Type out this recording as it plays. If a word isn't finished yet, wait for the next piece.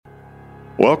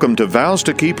Welcome to Vows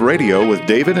to Keep Radio with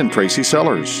David and Tracy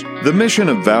Sellers. The mission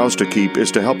of Vows to Keep is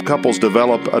to help couples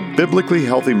develop a biblically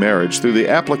healthy marriage through the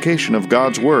application of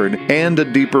God's Word and a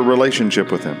deeper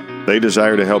relationship with Him. They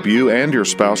desire to help you and your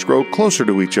spouse grow closer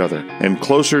to each other and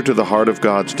closer to the heart of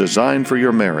God's design for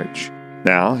your marriage.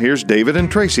 Now, here's David and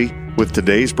Tracy with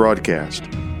today's broadcast.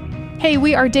 Hey,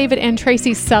 we are David and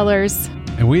Tracy Sellers.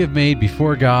 And we have made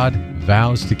before God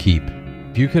vows to keep.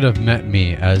 If you could have met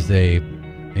me as a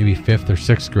maybe 5th or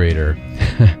 6th grader,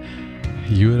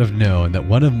 you would have known that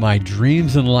one of my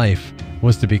dreams in life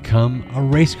was to become a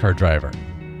race car driver.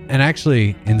 And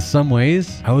actually, in some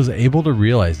ways, I was able to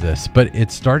realize this, but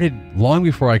it started long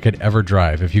before I could ever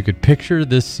drive. If you could picture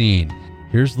this scene,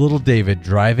 here's little David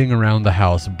driving around the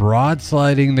house, broad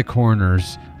sliding the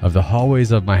corners of the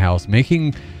hallways of my house,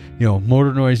 making,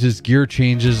 motor noises, gear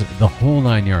changes, the whole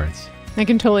 9 yards. I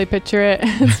can totally picture it.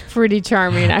 It's pretty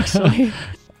charming, actually.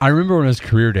 I remember when it was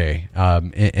career day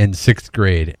in 6th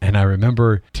grade, and I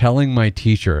remember telling my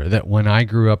teacher that when I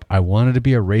grew up, I wanted to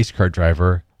be a race car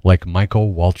driver like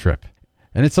Michael Waltrip.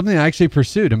 And it's something I actually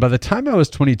pursued. And by the time I was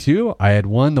 22, I had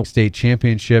won the state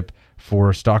championship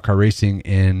for stock car racing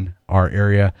in our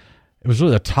area. It was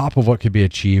really the top of what could be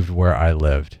achieved where I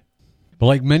lived. But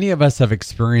like many of us have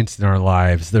experienced in our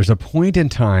lives, there's a point in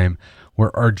time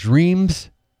where our dreams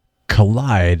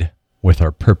collide with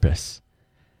our purpose.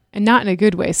 And not in a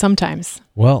good way sometimes.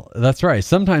 Well, that's right.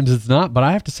 Sometimes it's not, but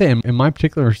I have to say, in my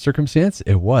particular circumstance,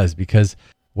 it was, because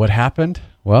what happened?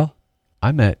 Well,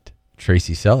 I met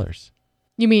Tracy Sellers.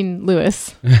 You mean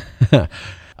Lewis?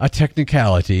 A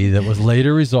technicality that was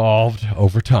later resolved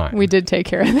over time. We did take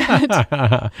care of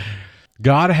that.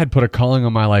 God had put a calling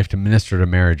on my life to minister to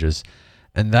marriages,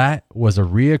 and that was a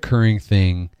reoccurring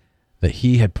thing that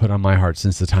He had put on my heart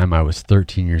since the time I was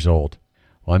 13 years old.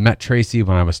 Well, I met Tracy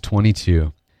when I was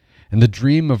 22. And the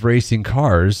dream of racing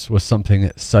cars was something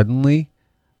that suddenly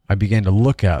I began to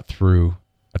look at through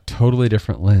a totally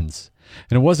different lens.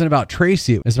 And it wasn't about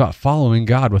Tracy, it was about following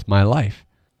God with my life.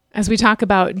 As we talk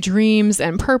about dreams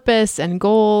and purpose and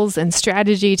goals and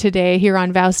strategy today here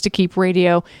on Vows to Keep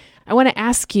Radio, I want to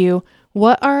ask you,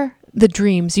 what are the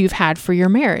dreams you've had for your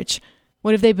marriage?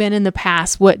 What have they been in the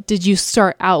past? What did you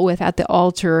start out with at the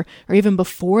altar, or even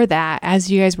before that,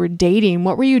 as you guys were dating?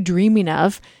 What were you dreaming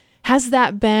of? Has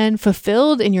that been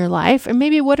fulfilled in your life? And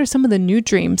maybe what are some of the new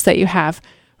dreams that you have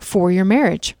for your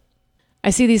marriage? I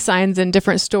see these signs in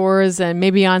different stores and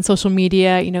maybe on social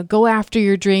media, go after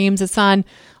your dreams. It's on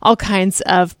all kinds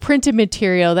of printed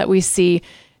material that we see.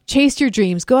 Chase your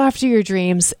dreams, go after your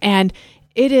dreams. And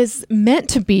it is meant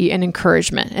to be an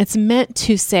encouragement. It's meant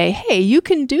to say, hey, you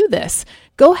can do this.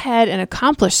 Go ahead and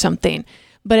accomplish something.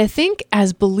 But I think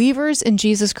as believers in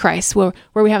Jesus Christ, where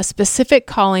we have specific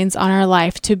callings on our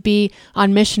life to be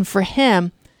on mission for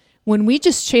Him, when we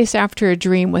just chase after a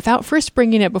dream without first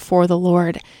bringing it before the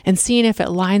Lord and seeing if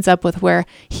it lines up with where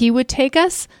He would take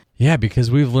us. Yeah, because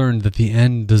we've learned that the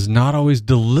end does not always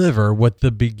deliver what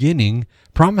the beginning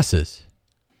promises.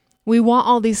 We want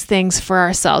all these things for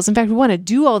ourselves. In fact, we want to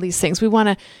do all these things. We want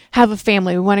to have a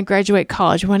family. We want to graduate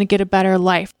college. We want to get a better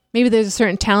life. Maybe there's a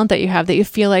certain talent that you have that you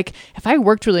feel like, if I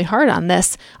worked really hard on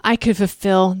this, I could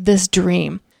fulfill this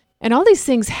dream. And all these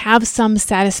things have some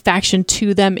satisfaction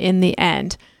to them in the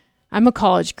end. I'm a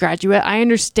college graduate. I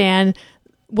understand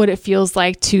what it feels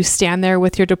like to stand there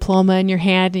with your diploma in your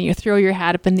hand and you throw your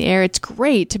hat up in the air. It's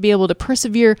great to be able to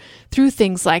persevere through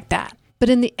things like that. But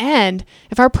in the end,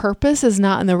 if our purpose is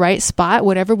not in the right spot,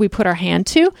 whatever we put our hand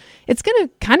to, it's going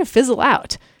to kind of fizzle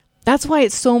out. That's why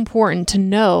it's so important to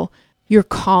know your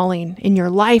calling in your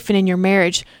life and in your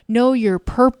marriage. Know your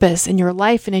purpose in your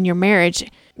life and in your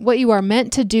marriage, what you are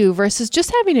meant to do versus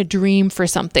just having a dream for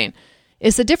something.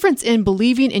 It's the difference in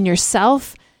believing in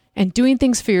yourself and doing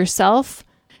things for yourself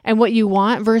and what you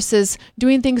want versus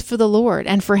doing things for the Lord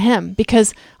and for Him.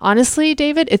 Because honestly,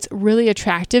 David, it's really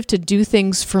attractive to do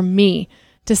things for me,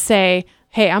 to say,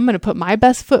 hey, I'm going to put my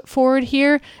best foot forward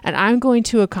here and I'm going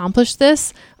to accomplish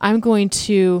this. I'm going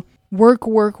to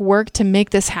work to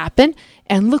make this happen.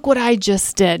 And look what I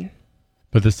just did.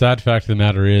 But the sad fact of the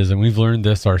matter is, and we've learned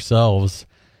this ourselves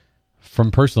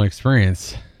from personal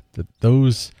experience, that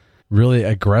those really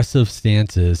aggressive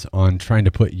stances on trying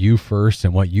to put you first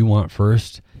and what you want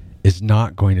first is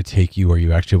not going to take you where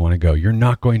you actually want to go. You're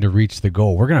not going to reach the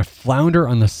goal. We're going to flounder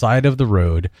on the side of the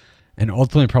road and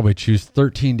ultimately probably choose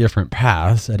 13 different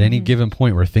paths at any given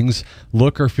point where things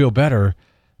look or feel better,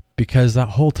 because that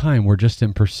whole time we're just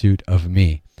in pursuit of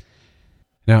me.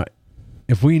 Now,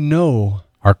 if we know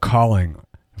our calling,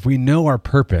 if we know our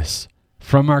purpose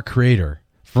from our Creator,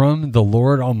 from the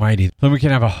Lord Almighty, then we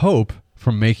can have a hope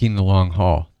from making the long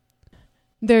haul.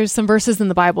 There's some verses in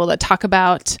the Bible that talk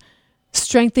about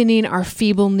strengthening our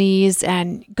feeble knees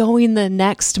and going the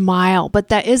next mile. But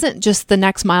that isn't just the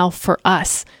next mile for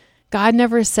us. God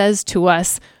never says to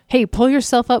us, hey, pull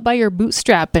yourself up by your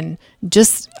bootstrap and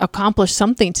just accomplish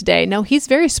something today. No, he's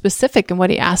very specific in what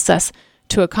he asks us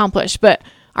to accomplish. But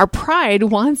our pride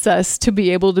wants us to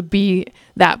be able to be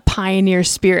that pioneer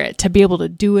spirit, to be able to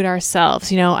do it ourselves.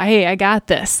 Hey, I got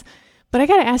this. But I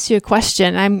got to ask you a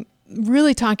question. I'm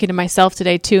really talking to myself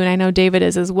today too, and I know David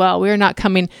is as well. We are not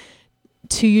coming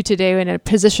to you today in a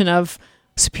position of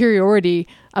superiority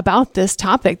about this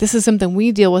topic. This is something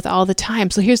we deal with all the time.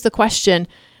 So here's the question.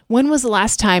 When was the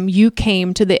last time you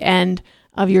came to the end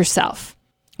of yourself?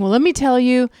 Well, let me tell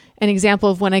you an example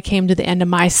of when I came to the end of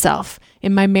myself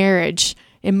in my marriage,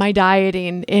 in my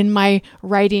dieting, in my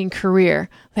writing career.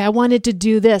 I wanted to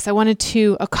do this. I wanted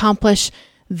to accomplish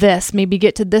this, maybe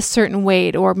get to this certain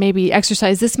weight, or maybe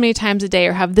exercise this many times a day,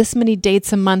 or have this many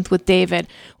dates a month with David,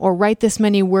 or write this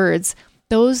many words.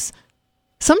 Those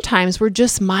sometimes were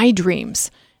just my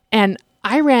dreams. And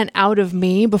I ran out of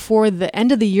me before the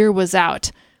end of the year was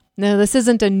out. Now, this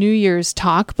isn't a New Year's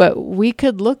talk, but we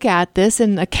could look at this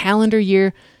in a calendar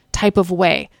year type of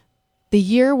way. The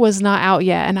year was not out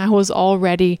yet, and I was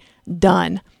already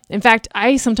done. In fact,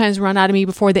 I sometimes run out of me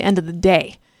before the end of the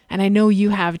day, and I know you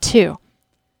have too.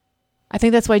 I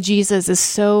think that's why Jesus is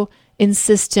so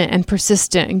insistent and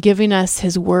persistent in giving us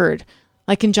his word.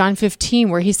 Like in John 15,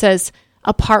 where he says,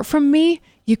 apart from me,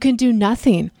 you can do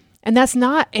nothing. And that's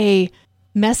not a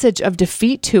message of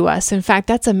defeat to us. In fact,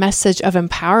 that's a message of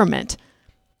empowerment.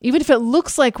 Even if it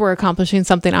looks like we're accomplishing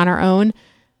something on our own,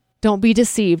 don't be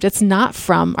deceived. It's not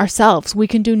from ourselves. We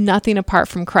can do nothing apart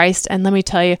from Christ. And let me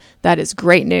tell you, that is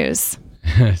great news.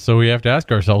 So we have to ask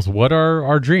ourselves, what are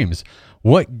our dreams?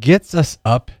 What gets us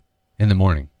up in the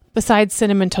morning? Besides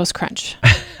Cinnamon Toast Crunch.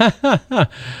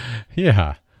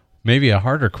 Yeah. Maybe a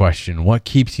harder question. What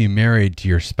keeps you married to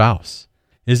your spouse?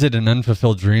 Is it an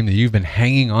unfulfilled dream that you've been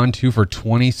hanging on to for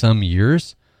 20 some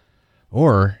years?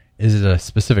 Or is it a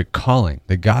specific calling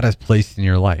that God has placed in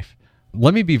your life?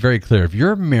 Let me be very clear. If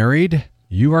you're married,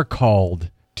 you are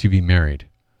called to be married.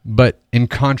 But in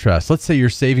contrast, let's say you're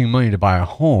saving money to buy a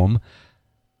home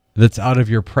that's out of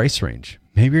your price range.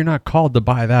 Maybe you're not called to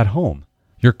buy that home.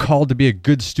 You're called to be a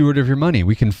good steward of your money.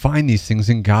 We can find these things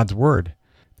in God's word.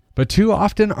 But too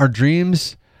often our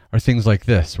dreams are things like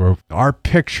this, where our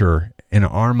picture in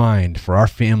our mind for our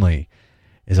family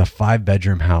is a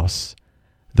 5-bedroom house,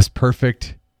 this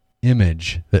perfect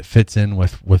image that fits in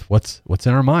with what's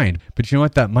in our mind. But you know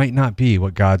what? That might not be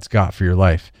what God's got for your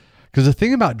life. Because the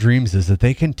thing about dreams is that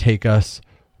they can take us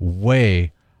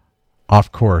way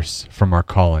off course from our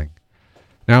calling.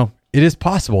 Now, it is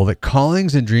possible that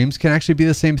callings and dreams can actually be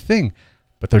the same thing,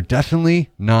 but they're definitely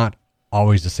not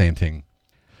always the same thing.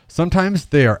 Sometimes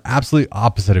they are absolutely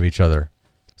opposite of each other.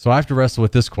 So I have to wrestle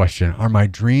with this question. Are my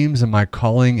dreams and my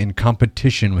calling in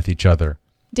competition with each other?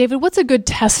 David, what's a good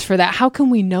test for that? How can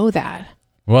we know that?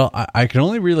 Well, I can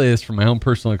only relay this from my own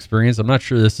personal experience. I'm not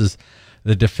sure this is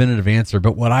the definitive answer,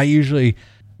 but what I usually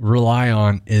rely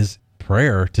on is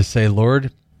prayer to say,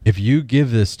 Lord, if you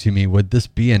give this to me, would this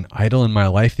be an idol in my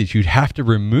life that you'd have to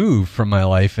remove from my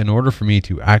life in order for me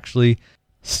to actually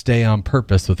stay on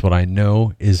purpose with what I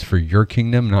know is for your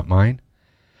kingdom, not mine?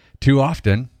 Too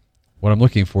often, what I'm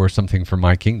looking for is something for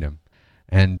my kingdom.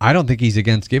 And I don't think he's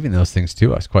against giving those things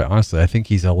to us. Quite honestly, I think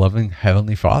he's a loving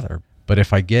heavenly Father. But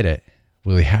if I get it,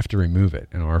 will he have to remove it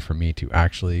in order for me to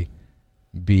actually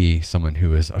be someone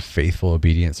who is a faithful,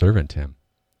 obedient servant to him?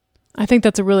 I think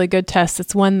that's a really good test.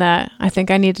 It's one that I think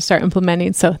I need to start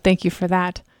implementing. So thank you for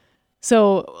that.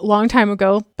 So a long time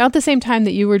ago, about the same time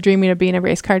that you were dreaming of being a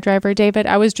race car driver, David,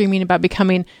 I was dreaming about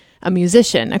becoming a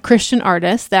musician, a Christian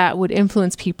artist that would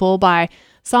influence people by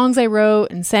songs I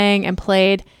wrote and sang and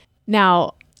played.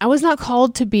 Now, I was not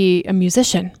called to be a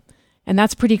musician, and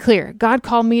that's pretty clear. God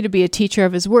called me to be a teacher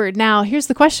of his word. Now, here's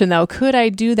the question, though. Could I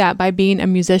do that by being a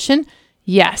musician?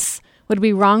 Yes. Would it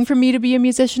be wrong for me to be a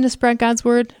musician to spread God's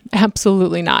word?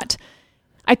 Absolutely not.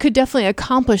 I could definitely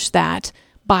accomplish that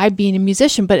by being a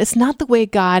musician, but it's not the way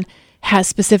God has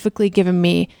specifically given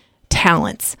me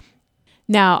talents.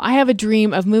 Now, I have a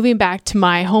dream of moving back to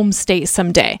my home state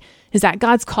someday. Is that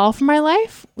God's call for my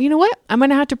life? You know what? I'm going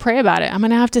to have to pray about it. I'm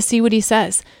going to have to see what he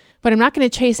says. But I'm not going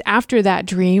to chase after that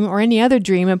dream or any other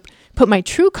dream and put my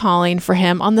true calling for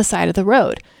him on the side of the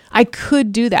road. I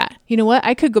could do that. You know what?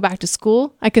 I could go back to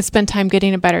school. I could spend time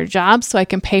getting a better job so I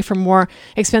can pay for more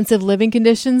expensive living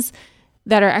conditions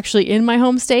that are actually in my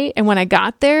home state. And when I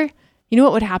got there, you know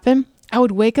what would happen? I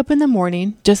would wake up in the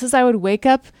morning, just as I would wake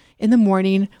up in the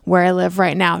morning where I live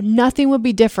right now. Nothing would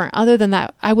be different other than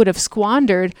that I would have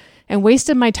squandered and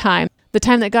wasted my time, the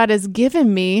time that God has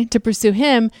given me to pursue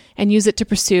Him and use it to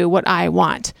pursue what I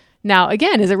want. Now,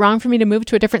 again, is it wrong for me to move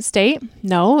to a different state?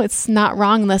 No, it's not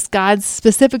wrong unless God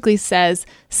specifically says,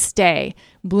 stay,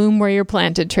 bloom where you're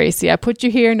planted, Tracy. I put you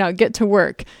here, now get to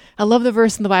work. I love the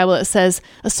verse in the Bible that says,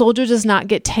 a soldier does not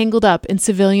get tangled up in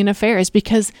civilian affairs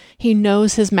because he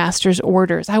knows his master's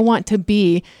orders. I want to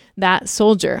be that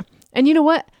soldier. And you know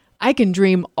what? I can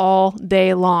dream all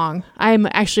day long. I'm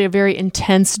actually a very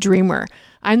intense dreamer.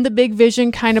 I'm the big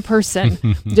vision kind of person.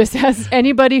 Just as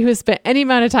anybody who's spent any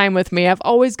amount of time with me, I've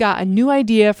always got a new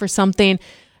idea for something.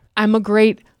 I'm a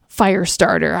great fire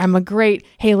starter. I'm a great,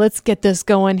 hey, let's get this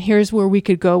going. Here's where we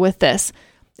could go with this.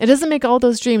 It doesn't make all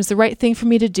those dreams the right thing for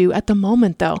me to do at the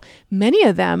moment, though. Many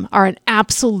of them are an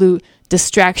absolute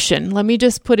distraction. Let me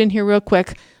just put in here real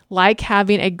quick, like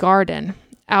having a garden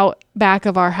out back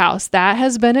of our house. That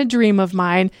has been a dream of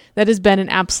mine that has been an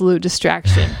absolute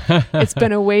distraction. It's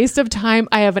been a waste of time.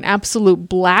 I have an absolute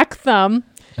black thumb,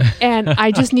 and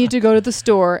I just need to go to the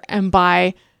store and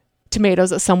buy tomatoes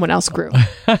that someone else grew.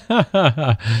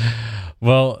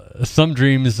 Well, some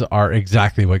dreams are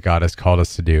exactly what God has called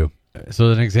us to do.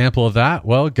 So an example of that,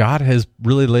 well, God has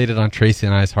really laid it on Tracy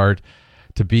and I's heart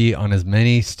to be on as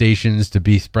many stations, to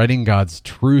be spreading God's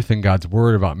truth and God's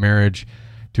word about marriage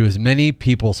to as many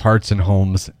people's hearts and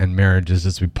homes and marriages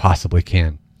as we possibly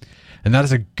can. And that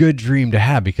is a good dream to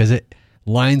have because it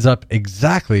lines up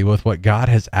exactly with what God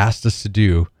has asked us to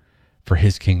do for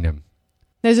His kingdom.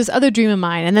 There's this other dream of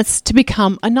mine, and that's to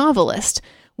become a novelist,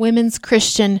 women's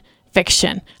Christian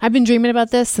fiction. I've been dreaming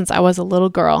about this since I was a little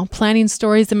girl, planning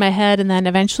stories in my head and then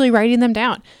eventually writing them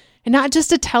down. And not just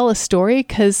to tell a story,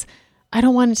 because I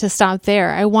don't want it to stop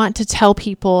there. I want to tell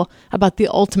people about the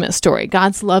ultimate story,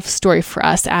 God's love story for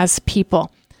us as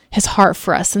people, His heart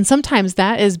for us. And sometimes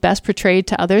that is best portrayed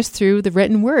to others through the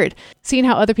written word, seeing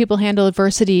how other people handle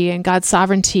adversity and God's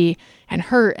sovereignty and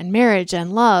hurt and marriage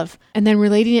and love, and then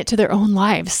relating it to their own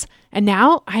lives. And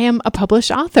now I am a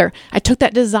published author. I took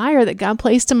that desire that God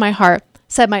placed in my heart,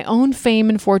 set my own fame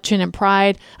and fortune and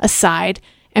pride aside,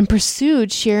 and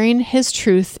pursued sharing His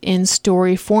truth in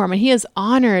story form. And He has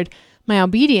honored my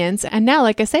obedience. And now,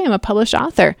 like I say, I'm a published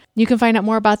author. You can find out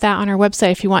more about that on our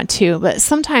website if you want to. But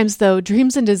sometimes, though,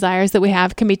 dreams and desires that we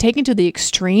have can be taken to the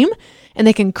extreme, and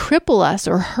they can cripple us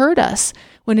or hurt us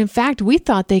when in fact we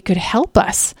thought they could help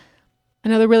us.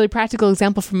 Another really practical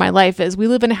example from my life is we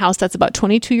live in a house that's about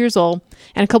 22 years old.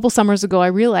 And a couple summers ago, I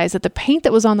realized that the paint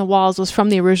that was on the walls was from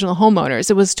the original homeowners.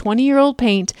 It was 20-year-old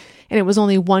paint, and it was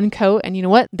only one coat. And you know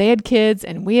what? They had kids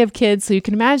and we have kids. So you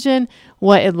can imagine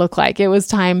what it looked like. It was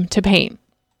time to paint.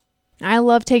 I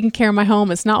love taking care of my home.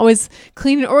 It's not always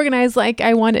clean and organized like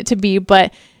I want it to be,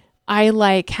 but I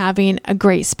like having a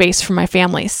great space for my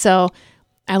family. So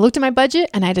I looked at my budget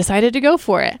and I decided to go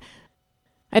for it.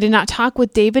 I did not talk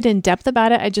with David in depth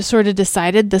about it. I just sort of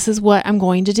decided this is what I'm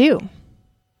going to do.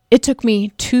 It took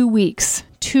me 2 weeks,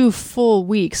 2 full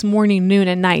weeks, morning, noon,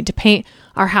 and night to paint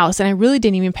our house. And I really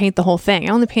didn't even paint the whole thing.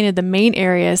 I only painted the main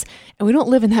areas, and we don't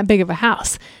live in that big of a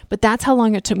house. But that's how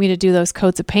long it took me to do those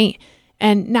coats of paint.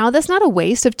 And now that's not a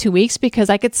waste of 2 weeks because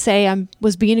I could say I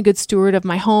was being a good steward of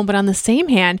my home. But on the same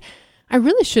hand, I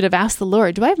really should have asked the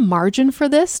Lord, do I have margin for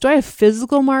this? Do I have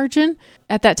physical margin?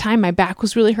 At that time, my back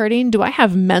was really hurting. Do I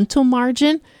have mental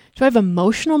margin? Do I have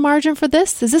emotional margin for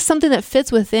this? Is this something that fits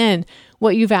within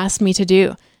what you've asked me to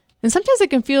do? And sometimes it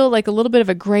can feel like a little bit of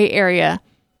a gray area.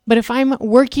 But if I'm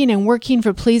working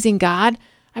for pleasing God,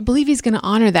 I believe He's going to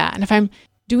honor that. And if I'm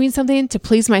doing something to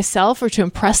please myself or to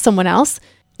impress someone else,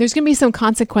 there's going to be some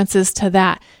consequences to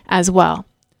that as well.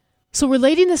 So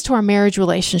relating this to our marriage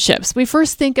relationships, we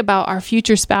first think about our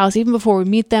future spouse. Even before we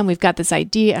meet them, we've got this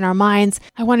idea in our minds.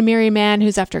 I want to marry a man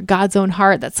who's after God's own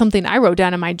heart. That's something I wrote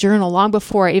down in my journal long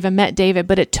before I even met David,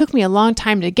 but it took me a long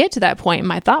time to get to that point in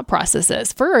my thought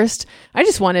processes. First, I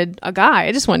just wanted a guy.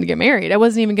 I just wanted to get married. I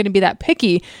wasn't even going to be that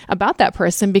picky about that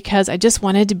person because I just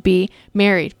wanted to be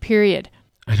married, period.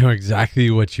 I know exactly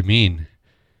what you mean.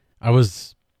 I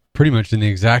was pretty much in the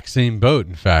exact same boat,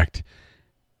 in fact.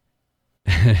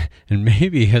 And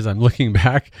maybe as I'm looking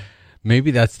back,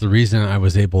 maybe that's the reason I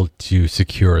was able to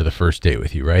secure the first date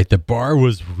with you, right? The bar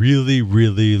was really,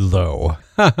 really low.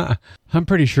 I'm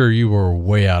pretty sure you were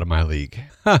way out of my league.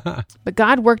 But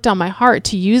God worked on my heart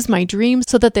to use my dreams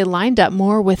so that they lined up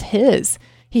more with His.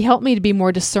 He helped me to be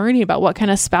more discerning about what kind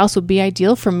of spouse would be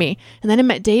ideal for me. And then I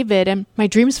met David, and my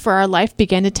dreams for our life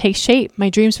began to take shape. My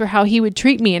dreams for how he would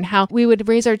treat me and how we would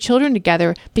raise our children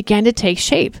together began to take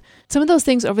shape. Some of those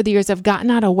things over the years have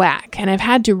gotten out of whack, and I've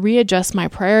had to readjust my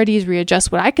priorities,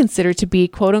 readjust what I consider to be,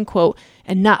 quote unquote,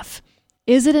 enough.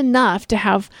 Is it enough to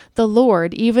have the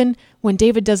Lord even when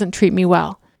David doesn't treat me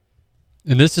well?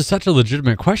 And this is such a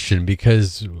legitimate question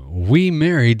because we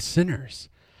married sinners.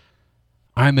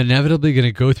 I'm inevitably going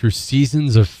to go through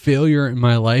seasons of failure in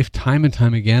my life time and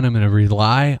time again. I'm going to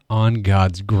rely on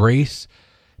God's grace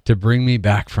to bring me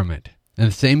back from it. And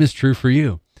the same is true for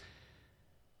you.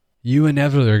 You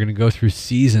inevitably are going to go through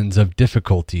seasons of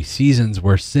difficulty, seasons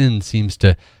where sin seems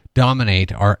to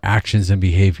dominate our actions and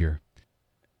behavior.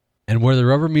 And where the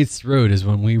rubber meets the road is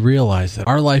when we realize that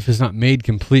our life is not made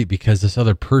complete because this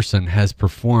other person has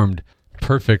performed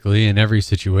perfectly in every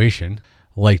situation,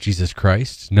 like Jesus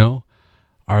Christ. No,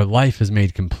 our life is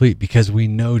made complete because we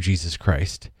know Jesus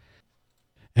Christ.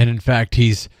 And in fact,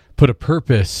 he's put a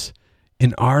purpose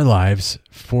in our lives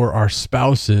for our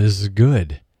spouse's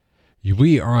good.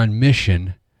 We are on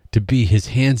mission to be his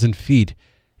hands and feet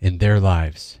in their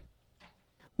lives.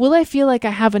 Will I feel like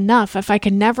I have enough if I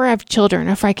can never have children,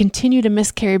 if I continue to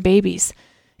miscarry babies?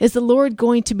 Is the Lord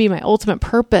going to be my ultimate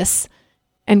purpose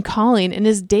and calling? And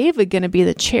is David going to be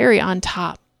the cherry on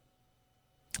top?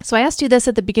 So I asked you this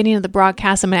at the beginning of the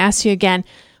broadcast. I'm going to ask you again,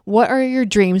 what are your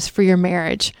dreams for your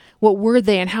marriage? What were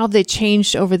they and how have they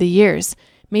changed over the years?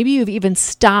 Maybe you've even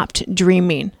stopped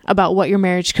dreaming about what your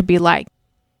marriage could be like.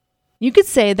 You could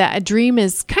say that a dream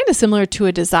is kind of similar to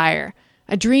a desire.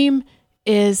 A dream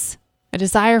is a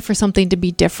desire for something to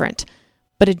be different.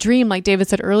 But a dream, like David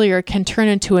said earlier, can turn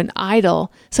into an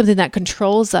idol, something that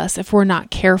controls us if we're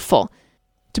not careful.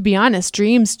 To be honest,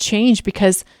 dreams change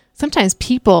because sometimes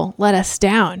people let us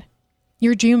down.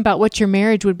 Your dream about what your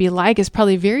marriage would be like is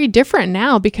probably very different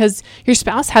now because your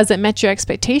spouse hasn't met your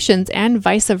expectations and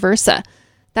vice versa.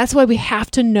 That's why we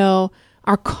have to know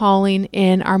our calling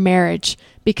in our marriage,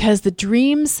 because the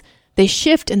dreams, they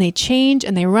shift and they change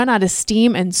and they run out of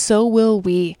steam, and so will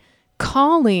we.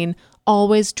 Calling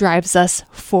always drives us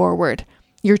forward.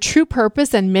 Your true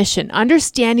purpose and mission,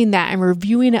 understanding that and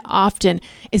reviewing it often,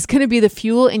 is going to be the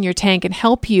fuel in your tank and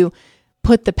help you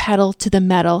put the pedal to the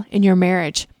metal in your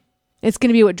marriage. It's going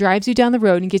to be what drives you down the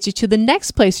road and gets you to the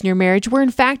next place in your marriage where, in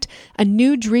fact, a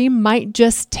new dream might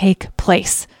just take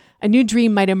place. A new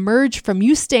dream might emerge from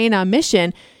you staying on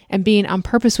mission and being on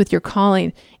purpose with your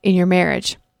calling in your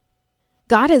marriage.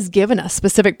 God has given us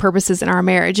specific purposes in our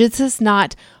marriage. It's just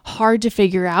not hard to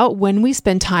figure out when we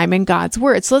spend time in God's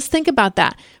Word. So let's think about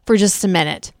that for just a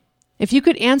minute. If you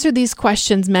could answer these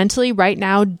questions mentally right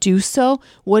now, do so.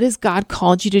 What has God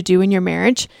called you to do in your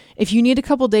marriage? If you need a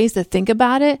couple days to think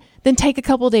about it, then take a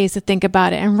couple days to think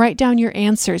about it and write down your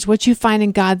answers, what you find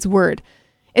in God's Word.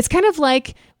 It's kind of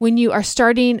like when you are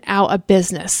starting out a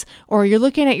business or you're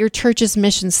looking at your church's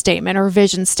mission statement or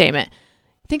vision statement.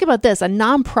 Think about this. A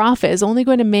nonprofit is only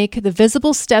going to make the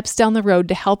visible steps down the road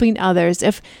to helping others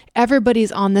if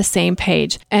everybody's on the same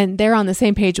page and they're on the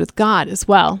same page with God as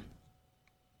well.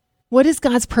 What is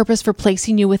God's purpose for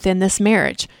placing you within this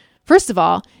marriage? First of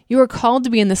all, you are called to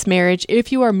be in this marriage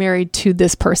if you are married to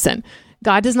this person.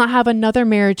 God does not have another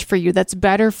marriage for you that's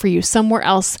better for you somewhere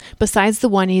else besides the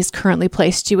one He's currently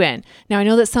placed you in. Now, I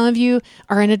know that some of you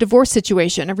are in a divorce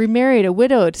situation, a remarried, a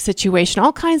widowed situation,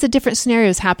 all kinds of different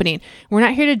scenarios happening. We're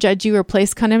not here to judge you or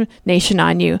place condemnation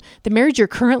on you. The marriage you're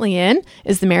currently in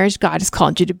is the marriage God has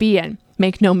called you to be in.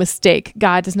 Make no mistake,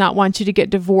 God does not want you to get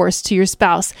divorced to your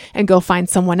spouse and go find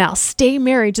someone else. Stay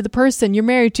married to the person you're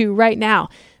married to right now.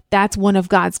 That's one of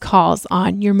God's calls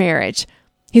on your marriage.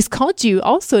 He's called you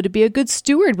also to be a good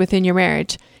steward within your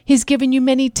marriage. He's given you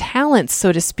many talents,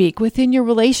 so to speak, within your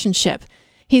relationship.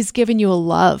 He's given you a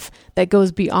love that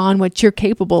goes beyond what you're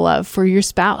capable of for your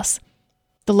spouse.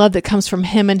 The love that comes from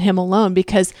Him and Him alone,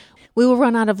 because we will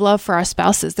run out of love for our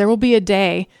spouses. There will be a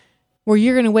day where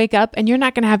you're going to wake up and you're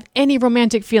not going to have any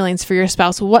romantic feelings for your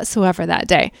spouse whatsoever that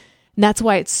day. And that's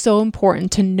why it's so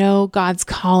important to know God's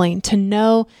calling, to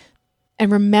know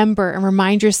and remember and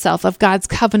remind yourself of God's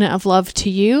covenant of love to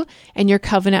you and your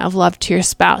covenant of love to your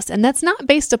spouse. And that's not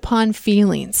based upon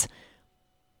feelings.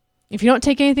 If you don't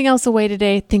take anything else away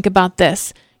today, think about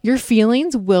this. Your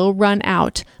feelings will run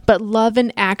out, but love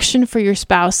and action for your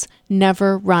spouse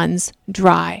never runs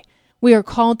dry. We are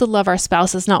called to love our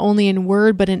spouses not only in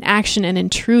word, but in action and in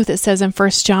truth, it says in 1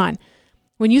 John.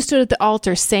 When you stood at the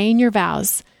altar saying your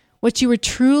vows, what you were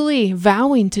truly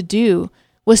vowing to do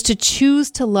was to choose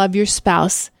to love your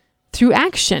spouse through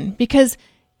action, because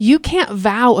you can't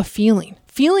vow a feeling.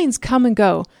 Feelings come and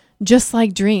go, just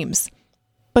like dreams.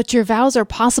 But your vows are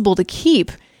possible to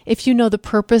keep if you know the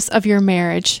purpose of your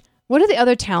marriage. What are the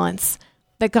other talents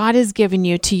that God has given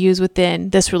you to use within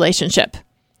this relationship?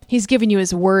 He's given you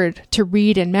His Word to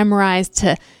read and memorize,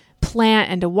 to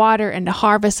plant and to water and to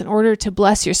harvest in order to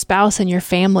bless your spouse and your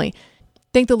family.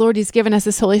 Thank the Lord He's given us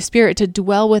His Holy Spirit to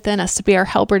dwell within us, to be our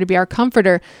helper, to be our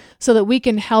comforter, so that we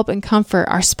can help and comfort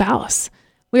our spouse.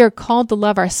 We are called to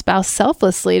love our spouse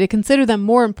selflessly, to consider them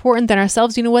more important than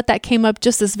ourselves. You know what? That came up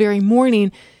just this very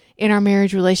morning in our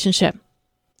marriage relationship.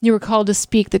 You were called to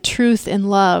speak the truth in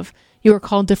love. You are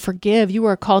called to forgive. You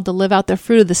are called to live out the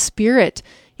fruit of the Spirit.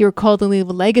 You are called to leave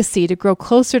a legacy, to grow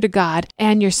closer to God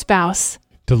and your spouse.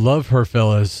 To love her,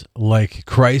 fellas, like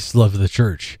Christ loved the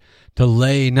church. To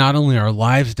lay not only our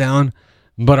lives down,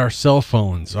 but our cell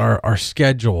phones, our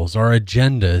schedules, our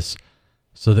agendas,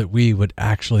 so that we would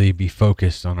actually be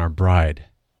focused on our bride.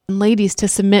 And ladies, to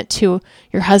submit to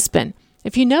your husband.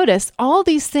 If you notice, all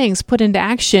these things put into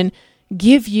action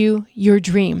give you your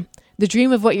dream. The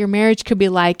dream of what your marriage could be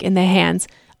like in the hands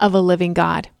of a living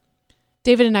God.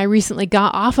 David and I recently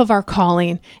got off of our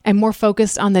calling and more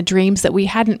focused on the dreams that we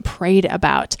hadn't prayed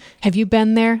about. Have you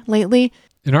been there lately?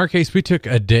 In our case, we took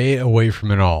a day away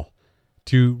from it all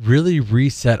to really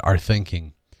reset our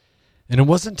thinking. And it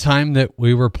wasn't time that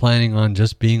we were planning on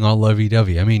just being all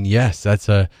lovey-dovey. I mean, yes, that's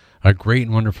a great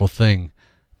and wonderful thing.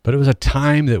 But it was a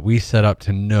time that we set up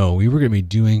to know we were going to be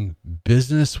doing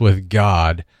business with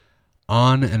God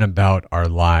on and about our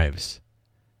lives.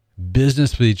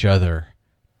 Business with each other.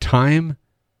 Time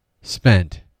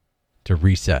spent to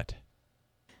reset.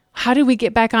 How do we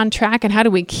get back on track, and how do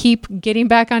we keep getting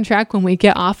back on track when we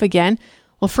get off again?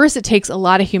 Well, first, it takes a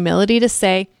lot of humility to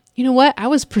say, you know what, I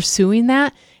was pursuing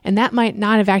that, and that might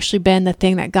not have actually been the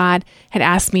thing that God had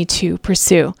asked me to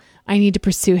pursue. I need to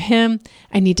pursue Him.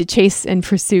 I need to chase and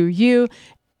pursue you.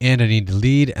 And I need to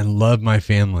lead and love my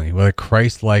family with a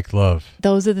Christ-like love.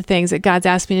 Those are the things that God's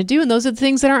asked me to do, and those are the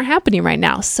things that aren't happening right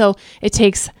now. So it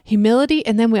takes humility,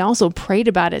 and then we also prayed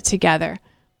about it together.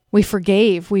 We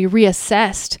forgave, we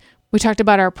reassessed. We talked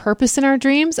about our purpose in our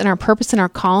dreams and our purpose in our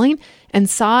calling and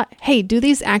saw, hey, do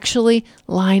these actually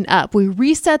line up? We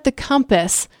reset the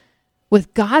compass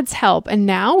with God's help, and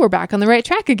now we're back on the right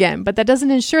track again. But that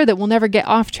doesn't ensure that we'll never get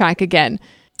off track again.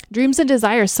 Dreams and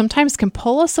desires sometimes can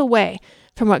pull us away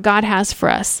from what God has for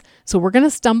us. So we're going to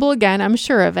stumble again, I'm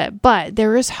sure of it, but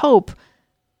there is hope.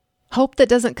 Hope that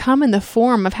doesn't come in the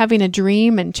form of having a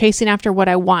dream and chasing after what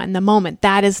I want in the moment.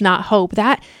 That is not hope.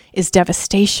 That is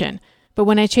devastation. But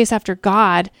when I chase after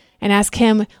God and ask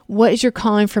Him, what is your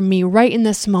calling for me right in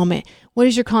this moment? What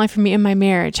is your calling for me in my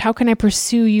marriage? How can I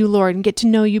pursue you, Lord, and get to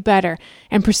know you better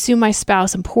and pursue my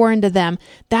spouse and pour into them?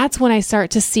 That's when I start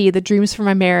to see the dreams for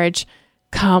my marriage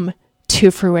come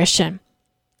to fruition.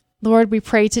 Lord, we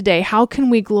pray today, how can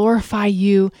we glorify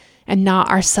you and not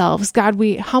ourselves? God,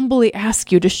 we humbly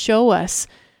ask you to show us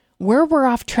where we're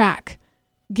off track.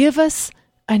 Give us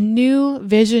a new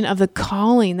vision of the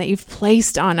calling that you've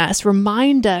placed on us.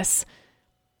 Remind us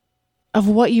of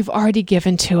what you've already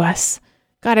given to us.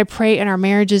 God, I pray in our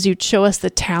marriages you'd show us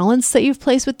the talents that you've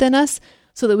placed within us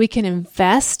so that we can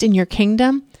invest in your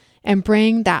kingdom and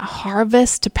bring that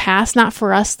harvest to pass, not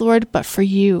for us, Lord, but for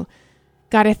you.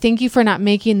 God, I thank you for not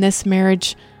making this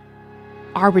marriage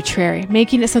arbitrary,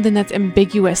 making it something that's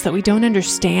ambiguous, that we don't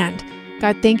understand.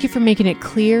 God, thank you for making it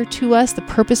clear to us, the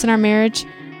purpose in our marriage.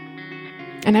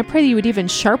 And I pray that you would even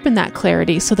sharpen that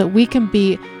clarity so that we can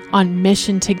be on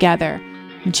mission together.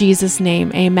 In Jesus'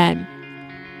 name, amen.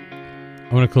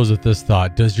 I want to close with this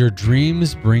thought. Does your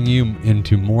dreams bring you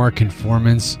into more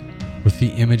conformance with the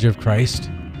image of Christ?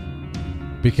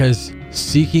 Because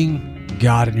seeking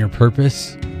God in your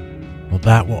purpose, well,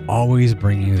 that will always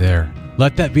bring you there.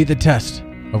 Let that be the test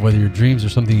of whether your dreams are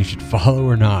something you should follow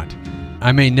or not.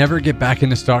 I may never get back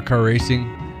into stock car racing,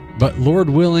 but Lord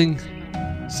willing,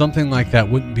 something like that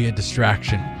wouldn't be a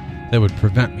distraction that would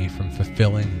prevent me from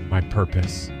fulfilling my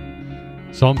purpose.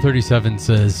 Psalm 37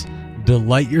 says,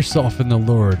 "Delight yourself in the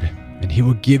Lord, and He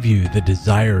will give you the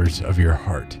desires of your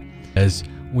heart." As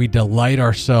we delight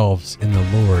ourselves in the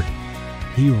Lord,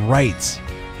 He writes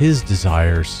His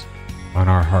desires on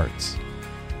our hearts,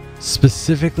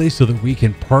 specifically so that we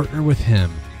can partner with Him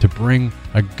to bring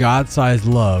a God-sized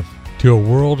love to a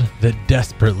world that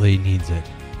desperately needs it.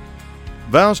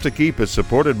 Vows to Keep is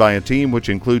supported by a team which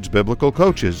includes biblical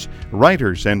coaches,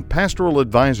 writers, and pastoral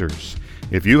advisors.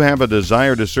 If you have a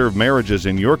desire to serve marriages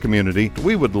in your community,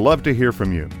 we would love to hear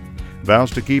from you.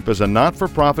 Vows to Keep is a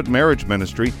not-for-profit marriage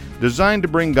ministry designed to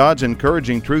bring God's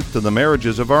encouraging truth to the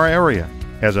marriages of our area.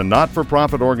 As a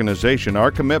not-for-profit organization,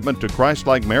 our commitment to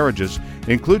Christ-like marriages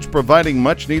includes providing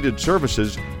much-needed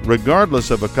services regardless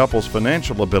of a couple's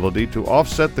financial ability to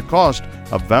offset the cost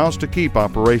of Vows to Keep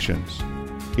operations.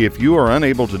 If you are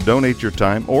unable to donate your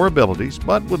time or abilities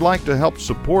but would like to help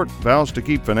support Vows to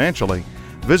Keep financially,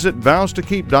 visit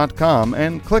vowstokeep.com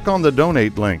and click on the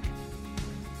donate link.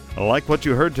 Like what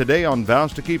you heard today on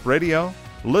Vows to Keep Radio?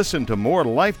 Listen to more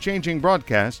life-changing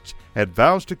broadcasts at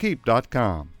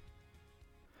vowstokeep.com.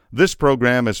 This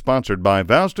program is sponsored by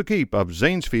Vows to Keep of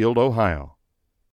Zanesfield, Ohio.